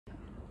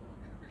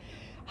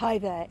Hi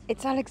there,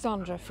 it's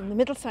Alexandra from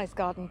the Middlesized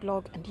Garden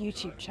blog and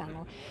YouTube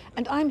channel,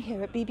 and I'm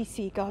here at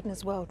BBC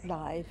Gardeners World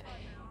Live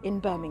in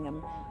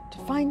Birmingham to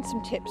find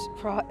some tips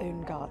for our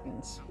own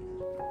gardens.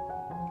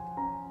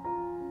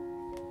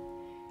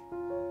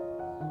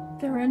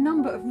 There are a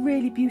number of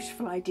really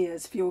beautiful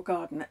ideas for your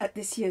garden at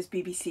this year's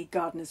BBC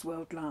Gardeners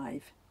World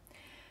Live.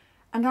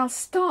 And I'll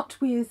start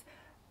with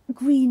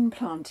green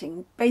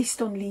planting based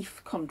on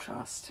leaf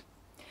contrast.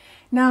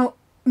 Now,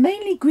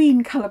 mainly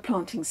green colour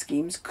planting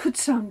schemes could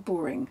sound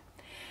boring,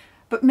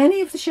 but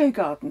many of the show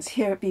gardens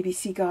here at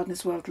BBC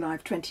Gardeners World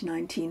Live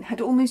 2019 had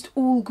almost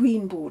all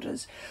green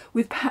borders,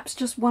 with perhaps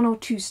just one or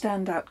two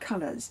standout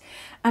colours.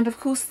 And of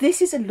course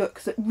this is a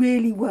look that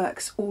really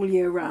works all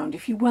year round.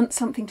 If you want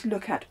something to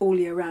look at all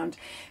year round,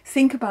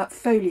 think about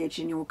foliage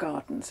in your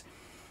gardens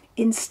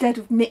instead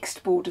of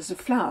mixed borders of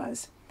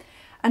flowers.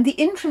 And the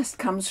interest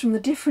comes from the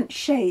different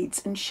shades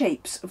and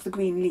shapes of the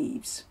green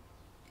leaves.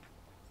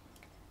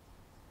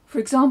 For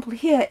example,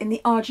 here in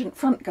the Argent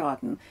front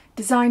garden,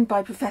 designed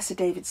by Professor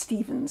David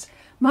Stevens,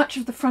 much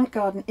of the front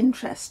garden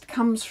interest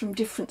comes from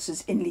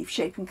differences in leaf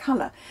shape and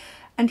colour.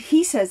 And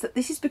he says that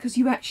this is because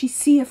you actually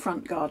see a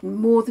front garden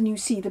more than you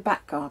see the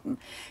back garden.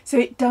 So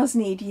it does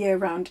need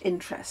year-round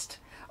interest.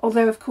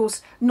 Although, of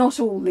course, not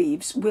all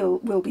leaves will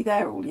be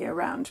there all year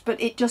round, but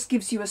it just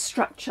gives you a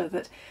structure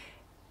that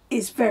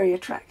is very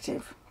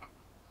attractive.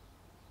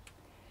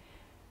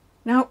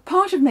 Now,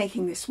 part of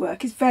making this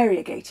work is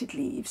variegated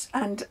leaves,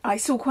 and I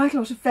saw quite a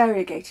lot of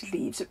variegated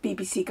leaves at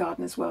BBC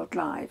Gardeners World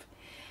Live.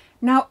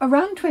 Now,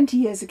 around 20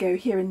 years ago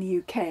here in the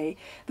UK,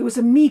 there was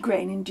a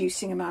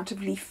migraine-inducing amount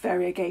of leaf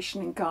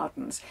variegation in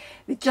gardens.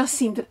 It just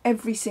seemed that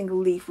every single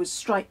leaf was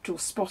striped or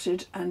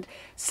spotted, and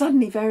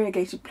suddenly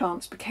variegated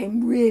plants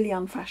became really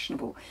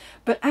unfashionable.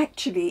 But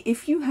actually,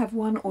 if you have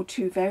one or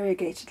two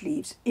variegated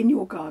leaves in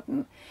your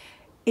garden,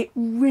 it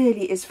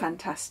really is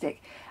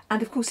fantastic.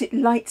 And of course it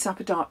lights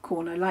up a dark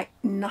corner like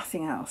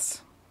nothing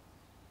else.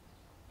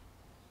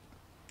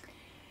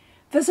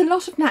 There's a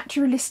lot of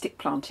naturalistic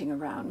planting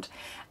around,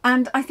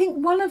 and I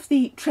think one of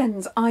the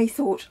trends I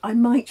thought I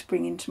might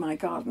bring into my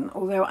garden,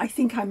 although I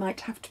think I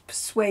might have to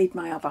persuade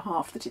my other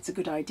half that it's a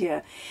good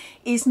idea,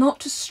 is not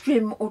to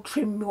trim or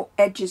trim your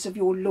edges of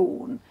your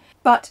lawn.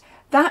 But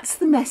that's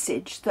the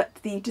message that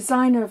the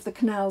designer of the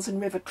Canals and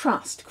River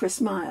Trust,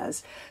 Chris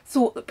Myers,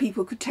 thought that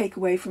people could take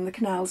away from the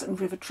Canals and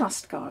River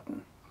Trust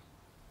garden.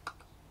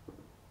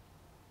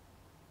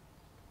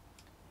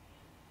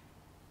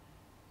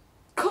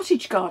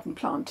 Cottage garden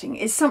planting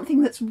is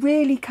something that's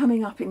really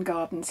coming up in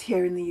gardens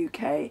here in the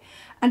UK,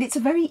 and it's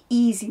a very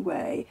easy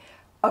way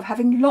of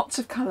having lots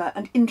of colour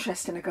and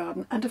interest in a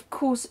garden, and of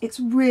course it's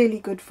really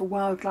good for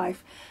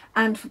wildlife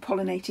and for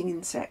pollinating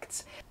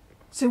insects.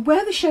 So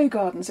where the show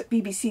gardens at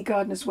BBC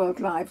Gardeners World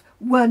Live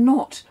were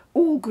not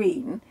all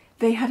green,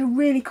 they had a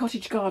really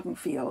cottage garden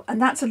feel,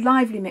 and that's a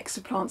lively mix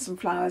of plants and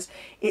flowers.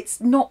 It's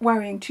not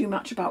worrying too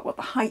much about what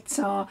the heights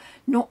are,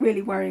 not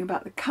really worrying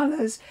about the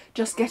colours,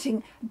 just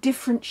getting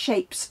different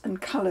shapes and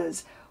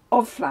colours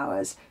of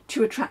flowers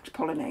to attract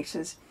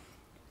pollinators.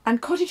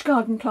 And cottage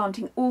garden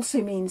planting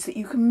also means that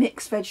you can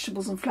mix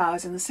vegetables and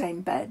flowers in the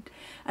same bed.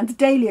 And the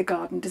dahlia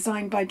garden,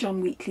 designed by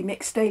John Wheatley,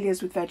 mixed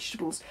dahlias with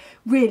vegetables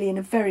really in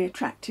a very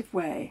attractive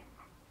way.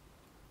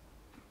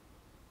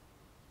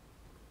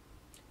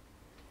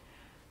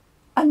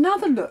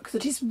 Another look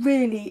that is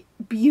really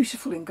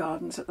beautiful in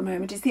gardens at the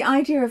moment is the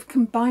idea of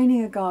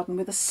combining a garden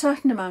with a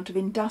certain amount of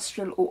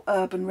industrial or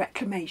urban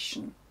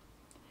reclamation.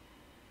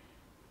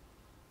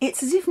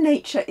 It's as if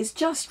nature is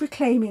just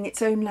reclaiming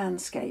its own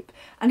landscape,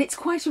 and it's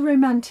quite a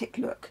romantic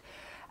look.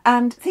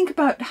 And think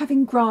about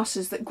having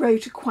grasses that grow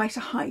to quite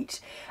a height,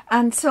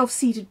 and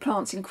self-seeded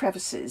plants in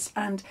crevices,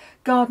 and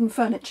garden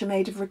furniture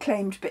made of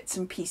reclaimed bits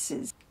and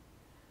pieces.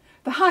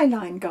 The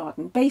Highline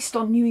Garden, based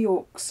on New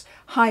York's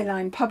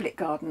Highline Public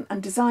Garden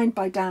and designed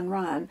by Dan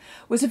Ryan,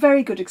 was a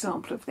very good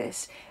example of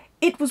this.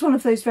 It was one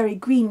of those very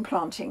green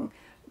planting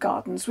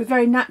gardens with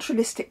very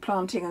naturalistic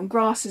planting and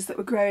grasses that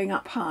were growing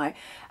up high,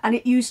 and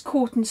it used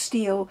cork and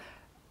steel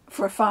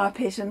for a fire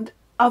pit and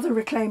other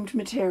reclaimed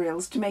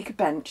materials to make a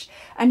bench,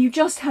 and you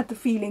just had the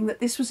feeling that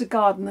this was a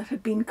garden that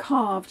had been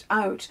carved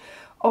out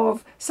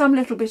of some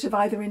little bit of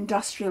either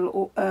industrial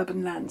or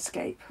urban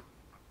landscape.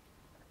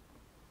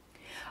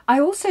 I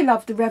also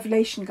loved the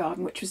Revelation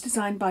Garden, which was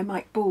designed by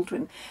Mike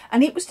Baldwin,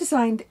 and it was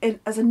designed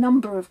as a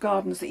number of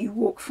gardens that you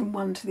walk from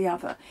one to the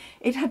other.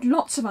 It had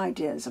lots of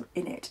ideas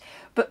in it,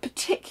 but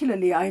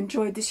particularly I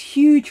enjoyed this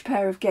huge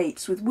pair of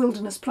gates with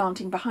wilderness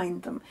planting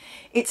behind them.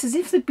 It's as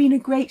if there'd been a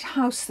great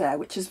house there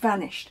which has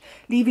vanished,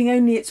 leaving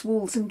only its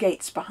walls and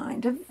gates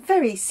behind, a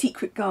very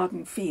secret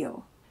garden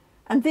feel.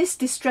 And this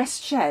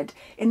distressed shed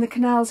in the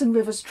Canals and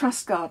Rivers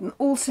Trust garden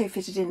also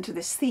fitted into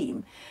this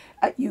theme.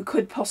 You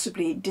could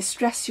possibly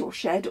distress your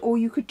shed, or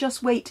you could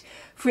just wait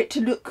for it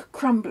to look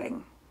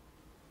crumbling.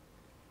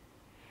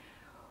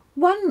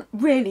 One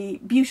really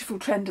beautiful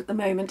trend at the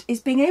moment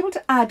is being able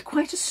to add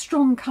quite a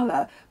strong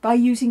colour by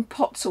using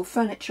pots or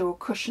furniture or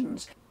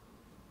cushions.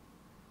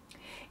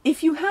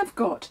 If you have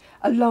got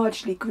a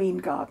largely green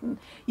garden,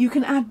 you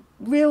can add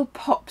real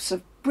pops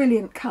of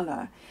brilliant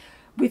colour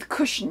with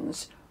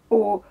cushions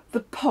or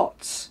the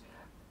pots,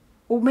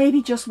 or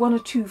maybe just one or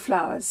two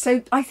flowers.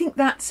 So I think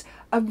that's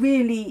a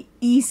really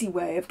easy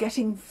way of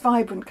getting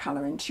vibrant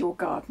colour into your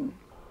garden.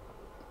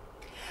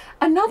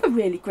 Another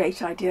really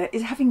great idea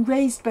is having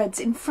raised beds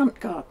in front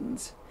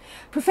gardens.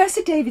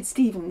 Professor David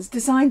Stevens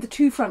designed the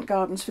 2 front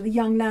gardens for the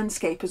Young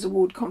Landscapers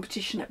Award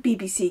competition at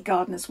BBC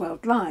Gardeners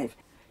World Live.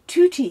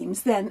 2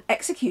 teams then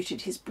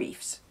executed his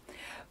briefs.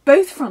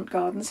 Both front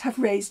gardens have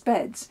raised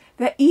beds.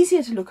 They're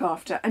easier to look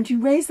after, and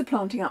you raise the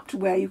planting up to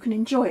where you can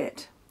enjoy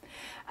it.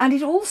 And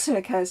it also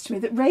occurs to me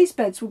that raised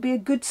beds will be a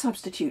good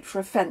substitute for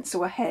a fence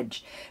or a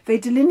hedge. They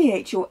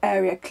delineate your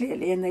area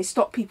clearly and they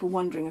stop people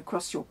wandering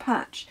across your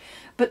patch,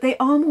 but they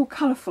are more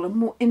colourful and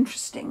more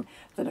interesting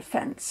than a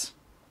fence.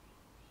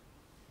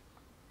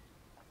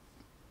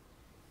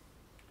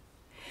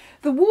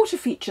 The water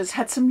features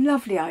had some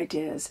lovely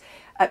ideas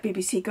at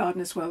BBC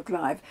Gardeners World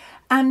Live,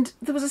 and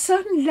there was a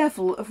certain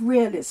level of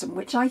realism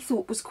which I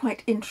thought was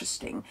quite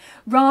interesting,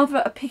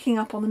 rather a picking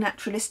up on the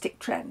naturalistic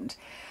trend.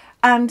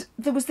 And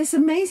there was this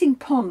amazing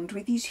pond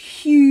with these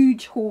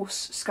huge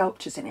horse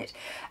sculptures in it,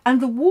 and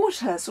the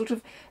water sort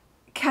of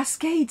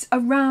cascades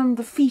around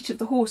the feet of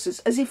the horses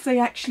as if they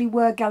actually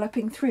were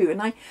galloping through,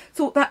 and I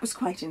thought that was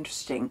quite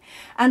interesting.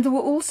 And there were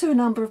also a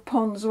number of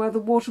ponds where the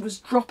water was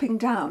dropping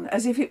down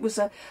as if it was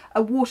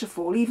a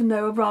waterfall, even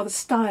though a rather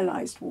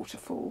stylised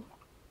waterfall.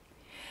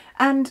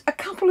 And a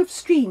couple of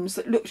streams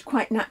that looked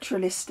quite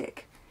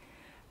naturalistic.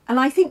 And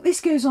I think this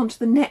goes on to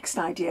the next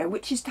idea,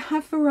 which is to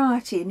have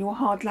variety in your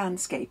hard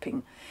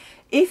landscaping.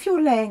 If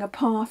you're laying a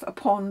path, a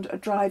pond, a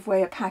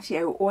driveway, a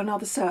patio or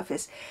another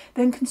surface,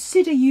 then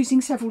consider using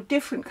several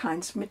different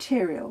kinds of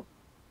material.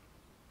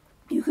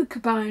 You could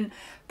combine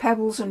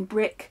pebbles and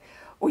brick,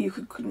 or you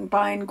could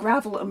combine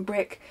gravel and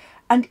brick,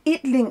 and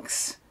it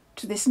links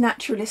to this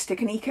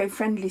naturalistic and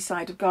eco-friendly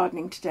side of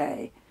gardening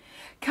today.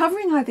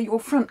 Covering either your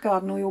front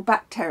garden or your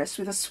back terrace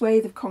with a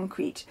swathe of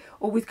concrete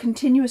or with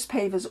continuous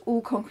pavers all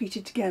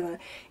concreted together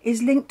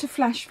is linked to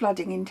flash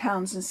flooding in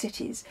towns and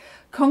cities.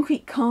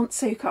 Concrete can't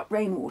soak up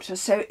rainwater,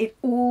 so it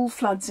all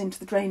floods into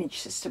the drainage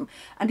system,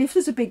 and if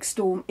there's a big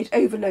storm, it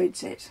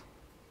overloads it.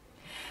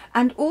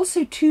 And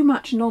also too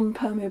much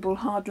non-permeable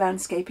hard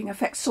landscaping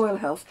affects soil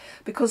health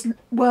because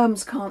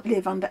worms can't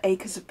live under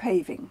acres of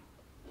paving.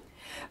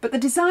 But the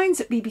designs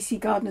at BBC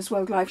Gardeners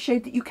World Live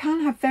showed that you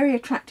can have very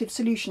attractive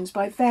solutions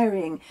by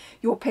varying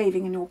your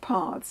paving and your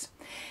paths.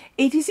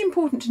 It is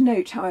important to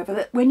note, however,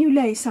 that when you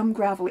lay some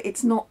gravel,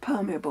 it's not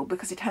permeable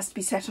because it has to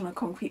be set on a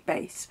concrete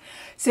base.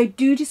 So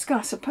do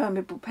discuss a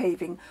permeable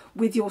paving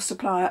with your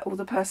supplier or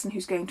the person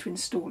who's going to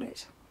install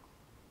it.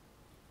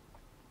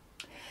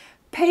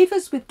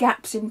 Pavers with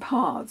gaps in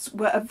paths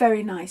were a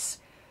very nice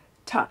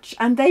touch,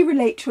 and they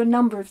relate to a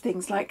number of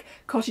things like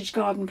cottage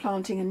garden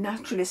planting and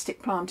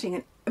naturalistic planting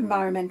and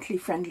environmentally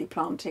friendly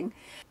planting.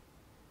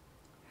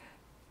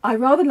 I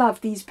rather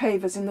love these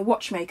pavers in the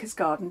Watchmaker's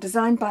Garden,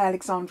 designed by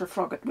Alexandra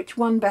Froggatt, which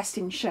won Best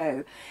in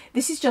Show.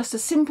 This is just a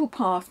simple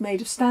path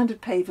made of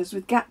standard pavers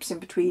with gaps in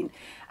between,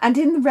 and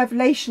in the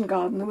Revelation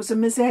Garden there was a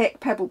mosaic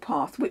pebble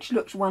path which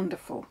looked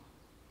wonderful.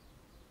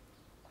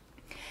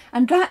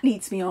 And that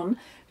leads me on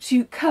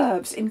to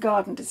curves in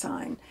garden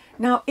design.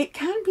 Now, it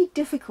can be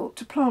difficult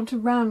to plant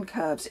around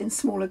curves in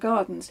smaller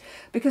gardens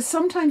because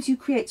sometimes you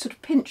create sort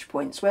of pinch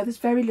points where there's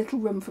very little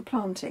room for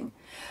planting.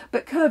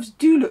 But curves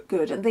do look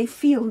good and they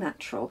feel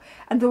natural,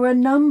 and there were a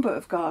number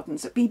of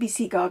gardens at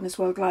BBC Gardeners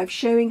World Live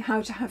showing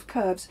how to have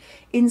curves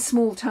in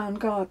small town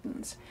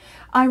gardens.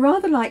 I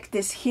rather like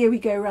this Here We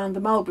Go Round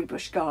the Mulberry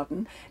Bush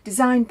garden,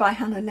 designed by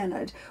Hannah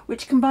Leonard,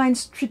 which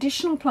combines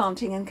traditional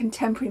planting and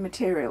contemporary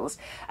materials,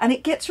 and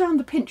it gets around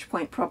the pinch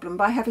point problem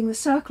by having the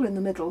circle in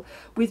the middle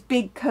with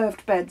big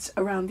curved beds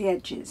around the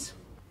edges.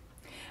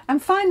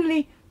 And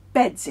finally,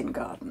 beds in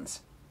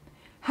gardens.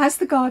 Has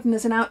the garden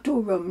as an outdoor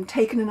room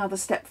taken another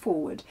step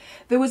forward?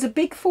 There was a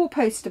big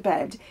 4-poster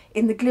bed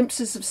in the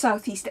Glimpses of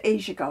Southeast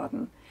Asia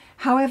garden.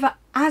 However,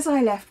 as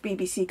I left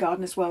BBC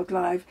Gardeners World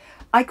Live,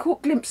 I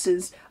caught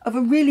glimpses of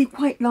a really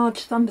quite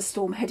large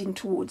thunderstorm heading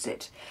towards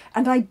it,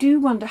 and I do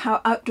wonder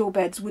how outdoor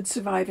beds would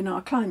survive in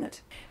our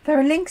climate. There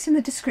are links in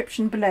the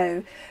description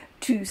below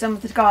to some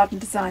of the garden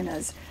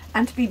designers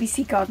and to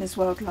BBC Gardeners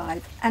World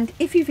Live, and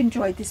if you've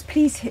enjoyed this,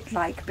 please hit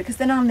like, because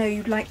then I'll know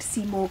you'd like to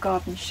see more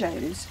garden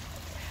shows.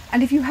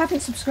 And if you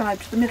haven't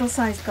subscribed to the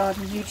Middlesized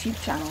Garden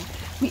YouTube channel,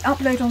 we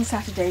upload on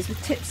Saturdays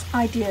with tips,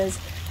 ideas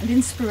and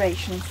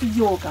inspiration for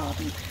your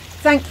garden.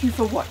 Thank you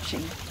for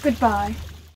watching. Goodbye.